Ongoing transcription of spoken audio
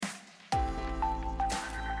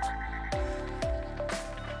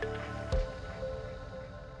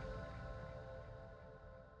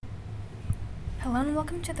Hello and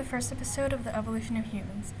welcome to the first episode of The Evolution of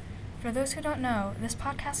Humans. For those who don't know, this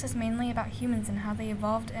podcast is mainly about humans and how they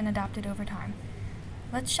evolved and adapted over time.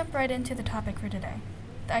 Let's jump right into the topic for today,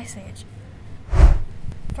 the Ice Age.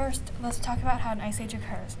 First, let's talk about how an ice age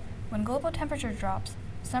occurs. When global temperature drops,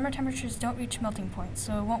 summer temperatures don't reach melting point,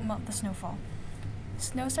 so it won't melt the snowfall.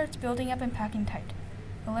 Snow starts building up and packing tight.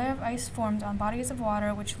 A layer of ice forms on bodies of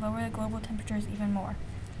water which lower the global temperatures even more.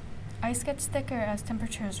 Ice gets thicker as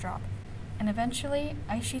temperatures drop, and eventually,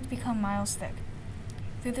 ice sheets become miles thick.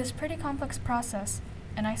 Through this pretty complex process,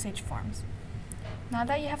 an ice age forms. Now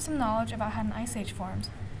that you have some knowledge about how an ice age forms,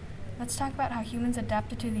 let's talk about how humans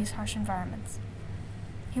adapted to these harsh environments.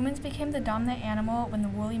 Humans became the dominant animal when the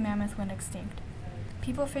woolly mammoth went extinct.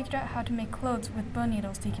 People figured out how to make clothes with bone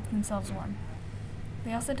needles to keep themselves warm.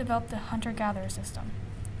 They also developed the hunter-gatherer system.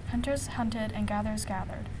 Hunters hunted and gatherers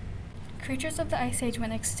gathered. Creatures of the Ice Age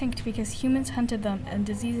went extinct because humans hunted them and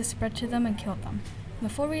diseases spread to them and killed them. The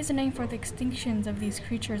full reasoning for the extinctions of these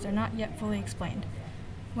creatures are not yet fully explained.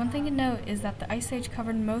 One thing to note is that the Ice Age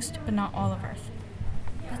covered most but not all of Earth.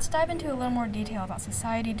 Let's dive into a little more detail about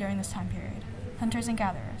society during this time period. Hunters and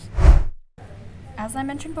gatherers. As I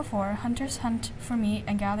mentioned before, hunters hunt for meat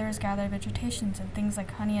and gatherers gather vegetations and things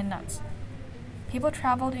like honey and nuts. People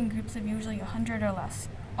traveled in groups of usually 100 or less.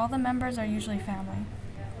 All the members are usually family.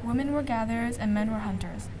 Women were gatherers and men were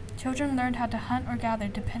hunters. Children learned how to hunt or gather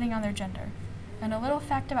depending on their gender. And a little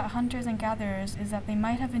fact about hunters and gatherers is that they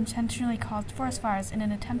might have intentionally caused forest fires in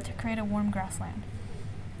an attempt to create a warm grassland.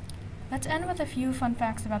 Let's end with a few fun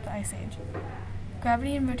facts about the Ice Age.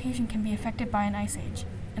 Gravity and rotation can be affected by an ice age.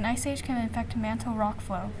 An ice age can affect mantle rock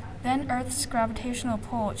flow. Then Earth's gravitational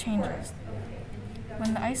pull changes.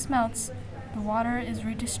 When the ice melts, the water is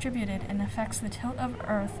redistributed and affects the tilt of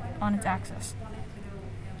Earth on its axis.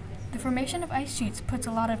 The formation of ice sheets puts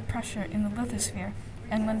a lot of pressure in the lithosphere,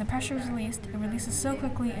 and when the pressure is released, it releases so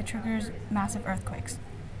quickly it triggers massive earthquakes.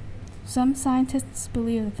 Some scientists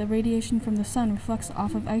believe that the radiation from the sun reflects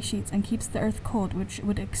off of ice sheets and keeps the Earth cold, which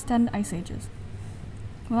would extend ice ages.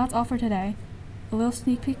 Well, that's all for today. A little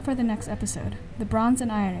sneak peek for the next episode, the Bronze and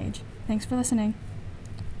Iron Age. Thanks for listening.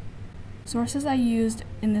 Sources I used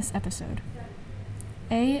in this episode: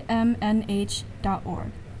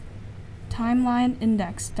 amnh.org,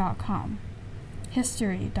 timelineindex.com,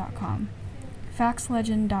 history.com,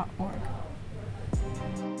 factslegend.org.